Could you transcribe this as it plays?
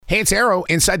Hey, it's Arroe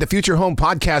inside the Future Home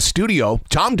Podcast studio.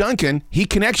 Tom Duncan, he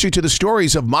connects you to the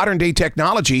stories of modern day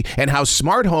technology and how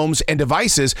smart homes and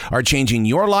devices are changing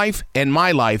your life and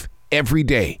my life every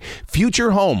day.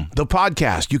 Future Home, the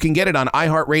podcast. You can get it on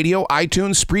iHeartRadio,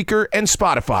 iTunes, Spreaker, and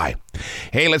Spotify.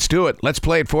 Hey, let's do it. Let's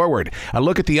play it forward. A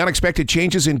look at the unexpected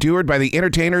changes endured by the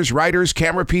entertainers, writers,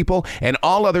 camera people, and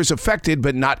all others affected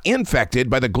but not infected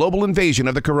by the global invasion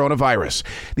of the coronavirus.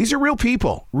 These are real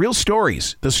people, real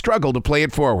stories, the struggle to play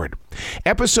it forward.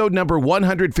 Episode number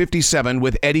 157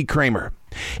 with Eddie Kramer.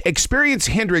 Experience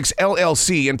Hendrix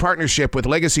L.L.C. in partnership with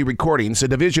Legacy Recordings, a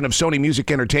division of Sony Music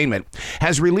Entertainment,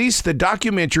 has released the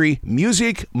documentary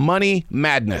Music, Money,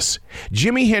 Madness,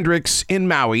 Jimi Hendrix in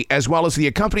Maui, as well as the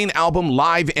accompanying album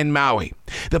Live in Maui.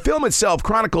 The film itself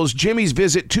chronicles Jimi's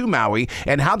visit to Maui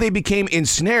and how they became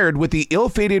ensnared with the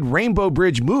ill-fated Rainbow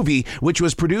Bridge movie, which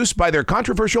was produced by their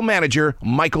controversial manager,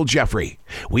 Michael Jeffery.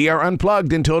 We are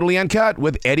Unplugged and Totally Uncut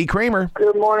with Eddie Kramer.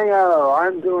 Good morning, Arroe.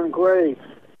 I'm doing great.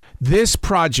 This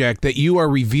project that you are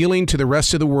revealing to the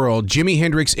rest of the world, Jimi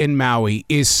Hendrix in Maui,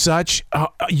 is such,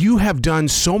 you have done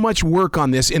so much work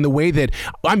on this in the way that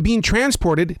I'm being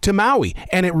transported to Maui,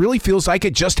 and it really feels like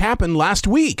it just happened last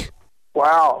week.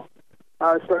 Wow.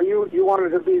 So you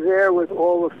wanted to be there with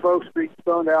all the folks being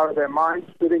stoned out of their minds,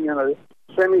 sitting in a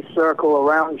semicircle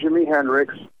around Jimi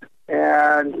Hendrix,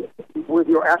 and with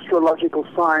your astrological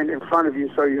sign in front of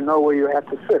you so you know where you have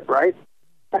to sit, right?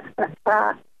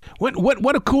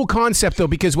 What a cool concept, though,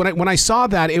 because when I saw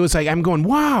that, it was like, I'm going,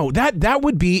 wow, that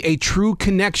would be a true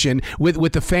connection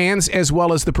with the fans as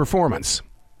well as the performance.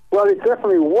 Well, it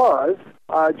definitely was.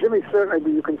 Jimi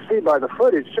certainly, you can see by the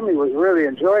footage, Jimi was really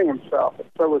enjoying himself, and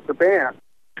so was the band.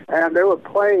 And they were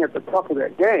playing at the top of their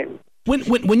game.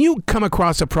 When you come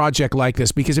across a project like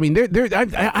this, because I mean,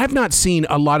 I've not seen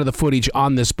a lot of the footage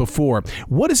on this before.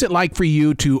 What is it like for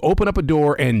you to open up a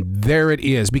door and there it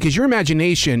is? Because your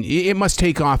imagination, it must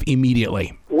take off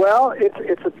immediately. Well,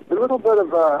 it's a little bit of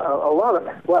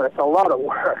it's a lot of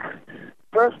work.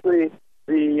 Firstly,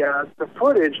 the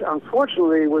footage,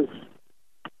 unfortunately, was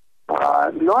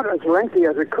not as lengthy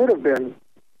as it could have been.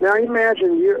 Now,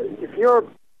 imagine if you're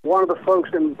one of the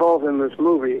folks involved in this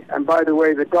movie, and by the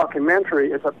way, the documentary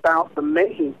is about the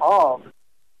making of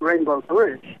Rainbow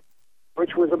Bridge,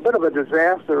 which was a bit of a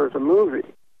disaster as a movie.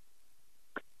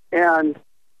 And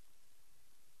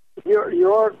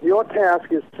your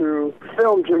task is to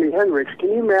film Jimi Hendrix. Can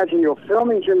you imagine you're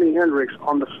filming Jimi Hendrix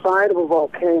on the side of a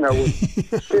volcano with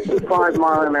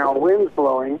 55-mile-an-hour winds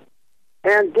blowing,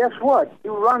 and guess what?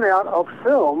 You run out of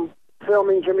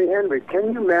filming Jimi Hendrix.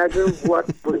 Can you imagine what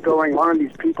was going on in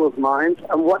these people's minds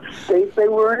and what state they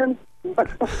were in?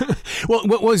 Well,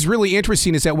 what was really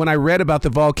interesting is that when I read about the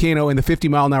volcano and the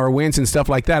 50-mile-an-hour winds and stuff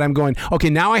like that, I'm going,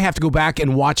 okay, now I have to go back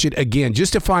and watch it again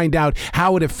just to find out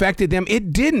how it affected them.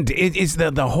 It didn't. It's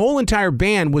the whole entire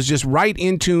band was just right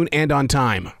in tune and on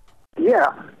time. Yeah.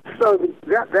 So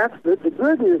that's the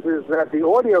good news is that the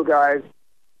audio guys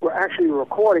were actually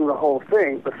recording the whole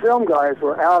thing. The film guys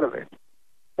were out of it.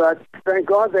 But thank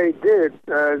God they did,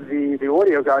 the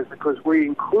audio guys, because we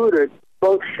included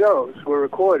both shows were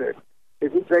recorded. They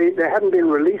hadn't been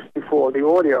released before, the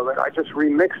audio, and I just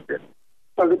remixed it.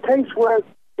 So the tapes were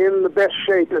in the best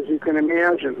shape as you can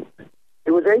imagine.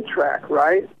 It was 8-track,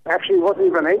 right? Actually, it wasn't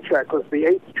even 8-track, because the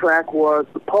 8th track was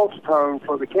the pulse tone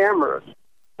for the cameras.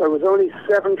 So it was only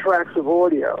 7 tracks of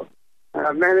audio. And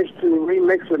I managed to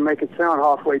remix it and make it sound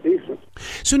halfway decent.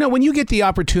 So now when you get the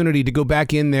opportunity to go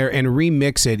back in there and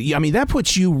remix it, I mean, that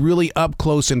puts you really up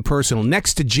close and personal,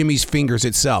 next to Jimi's fingers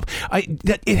itself.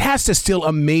 It has to still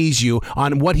amaze you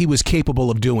on what he was capable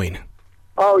of doing.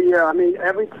 Oh, yeah. I mean,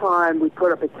 every time we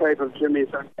put up a tape of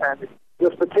Jimi's, and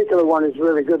this particular one is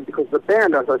really good because the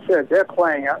band, as I said, they're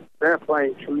playing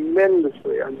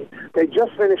tremendously. I mean, they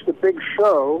just finished a big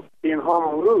show in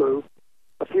Honolulu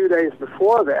a few days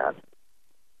before that.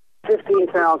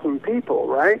 15,000 people,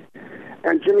 right?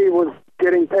 And Jimi was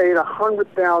getting paid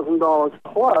 $100,000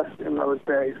 plus in those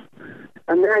days.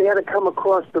 And then he had to come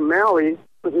across to Maui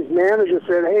because his manager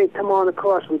said, hey, come on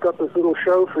across, we've got this little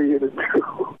show for you to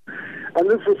do. And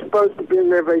this was supposed to be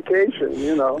in their vacation,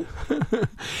 you know.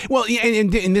 Well,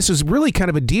 and this was really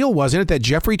kind of a deal, wasn't it, that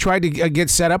Jeffrey tried to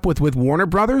get set up with Warner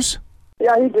Brothers?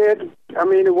 Yeah, he did. I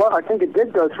mean, I think it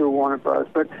did go through Warner Bros.,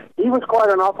 but he was quite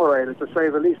an operator, to say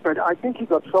the least. But I think he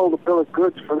got sold a bill of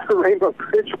goods for the Rainbow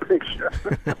Bridge picture,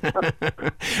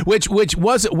 which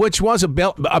was a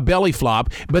belly flop.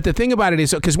 But the thing about it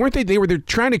is, because weren't they were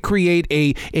trying to create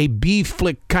a B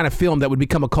flick kind of film that would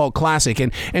become a cult classic,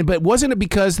 but wasn't it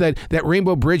because that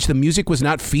Rainbow Bridge, the music was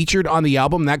not featured on the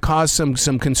album, that caused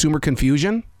some consumer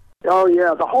confusion? Oh,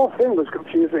 yeah, the whole thing was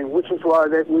confusing, which is why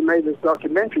we made this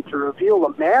documentary to reveal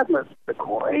the madness, the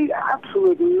great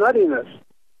absolute nuttiness.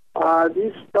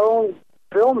 These stone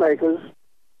filmmakers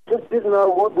just didn't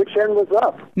know which end was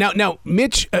up. Now,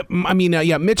 Mitch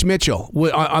Mitchell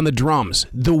on the drums.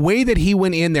 The way that he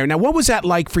went in there. Now, what was that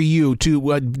like for you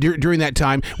to during that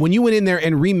time when you went in there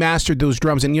and remastered those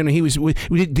drums? And he was.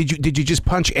 Did you just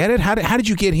punch edit? How did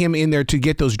you get him in there to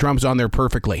get those drums on there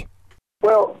perfectly?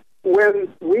 Well,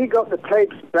 when we got the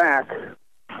tapes back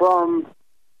from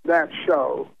that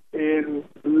show in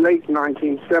late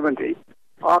 1970,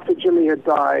 after Jimmy had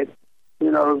died,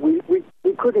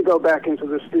 we couldn't go back into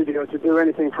the studio to do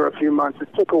anything for a few months. It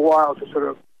took a while to sort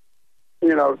of,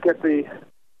 get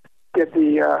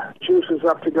the juices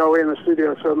up to go in the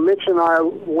studio. So Mitch and I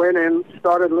went in,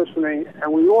 started listening,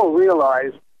 and we all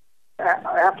realized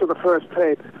after the first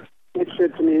tape, Mitch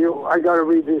said to me, I got to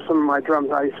redo some of my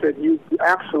drums. I said, you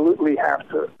absolutely have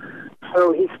to.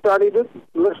 So he studied it,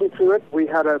 listened to it. We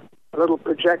had a little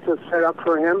projector set up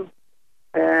for him,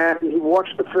 and he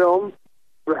watched the film,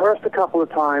 rehearsed a couple of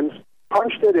times,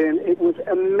 punched it in. It was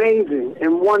amazing.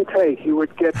 In one take, he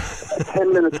would get a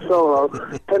 10-minute solo,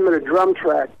 10-minute drum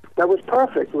track. That was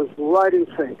perfect. It was right in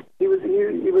sync. He was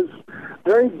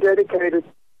very dedicated,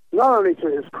 not only to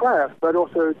his craft, but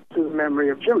also to the memory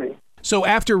of Jimmy. So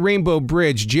after Rainbow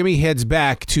Bridge, Jimmy heads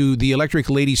back to the Electric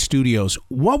Lady Studios.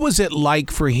 What was it like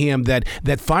for him that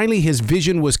finally his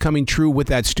vision was coming true with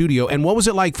that studio? And what was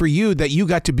it like for you that you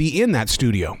got to be in that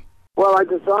studio? Well, I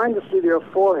designed the studio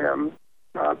for him,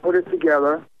 put it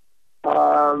together.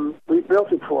 We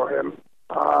built it for him.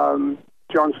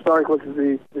 John Stark was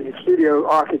the studio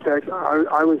architect.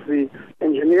 I was the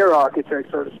engineer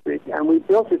architect, so to speak. And we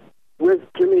built it with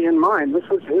Jimmy in mind. This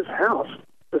was his house.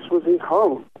 This was his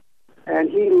home.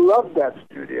 And he loved that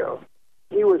studio.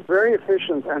 He was very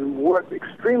efficient and worked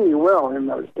extremely well in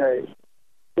those days.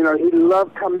 He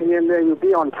loved coming in there. He would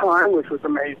be on time, which was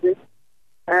amazing.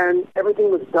 And everything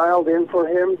was dialed in for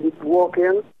him. He'd walk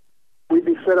in. We'd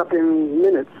be set up in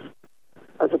minutes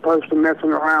as opposed to messing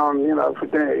around, for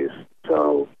days.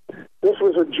 So this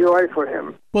was a joy for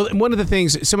him. Well, one of the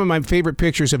things, some of my favorite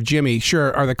pictures of Jimmy,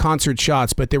 sure, are the concert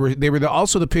shots, but they were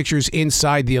also the pictures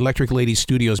inside the Electric Lady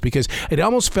Studios, because it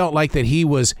almost felt like that he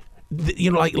was,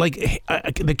 like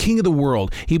the king of the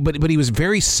world. But he was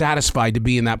very satisfied to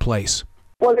be in that place.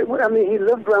 Well, he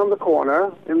lived around the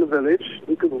corner in the village.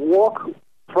 He could walk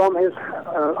from his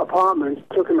apartment.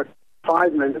 It took him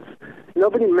 5 minutes.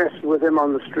 Nobody messed with him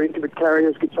on the street. He would carry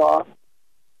his guitar.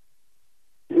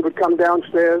 He would come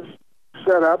downstairs,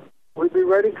 set up. We'd be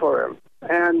ready for him.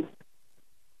 And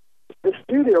the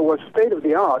studio was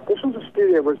state-of-the-art. This was a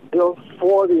studio that was built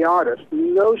for the artist.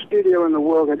 No studio in the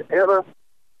world had ever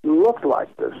looked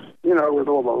like this, with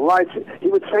all the lights. He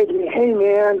would say to me, hey,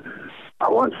 man, I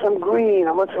want some green,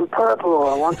 I want some purple,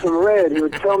 I want some red. He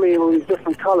would tell me all these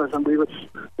different colors, and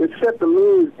we'd set the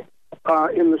mood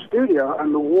in the studio,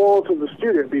 and the walls of the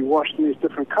studio would be washed in these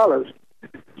different colors.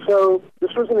 So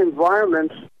this was an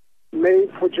environment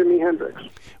made for Jimi Hendrix.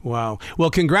 Wow.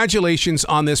 Well, congratulations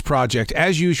on this project.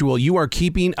 As usual, you are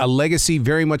keeping a legacy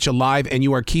very much alive, and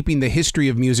you are keeping the history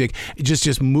of music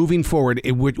just moving forward,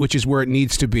 which is where it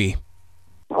needs to be.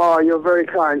 Oh, you're very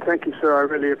kind. Thank you, sir. I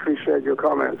really appreciate your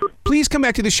comments. Please come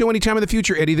back to the show anytime in the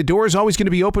future, Eddie. The door is always going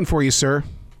to be open for you, sir.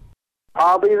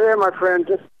 I'll be there, my friend.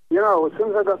 Just, as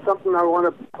soon as I got something I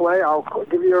want to play, I'll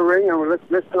give you a ring, and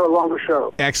let's do a longer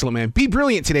show. Excellent, man. Be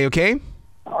brilliant today, okay?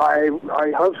 I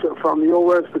hope so, from your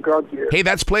words to God's ears. Hey,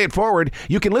 that's Play It Forward.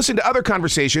 You can listen to other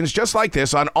conversations just like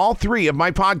this on all 3 of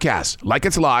my podcasts, Like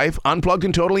It's Live, Unplugged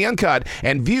and Totally Uncut,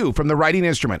 and View from the Writing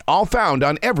Instrument, all found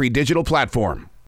on every digital platform.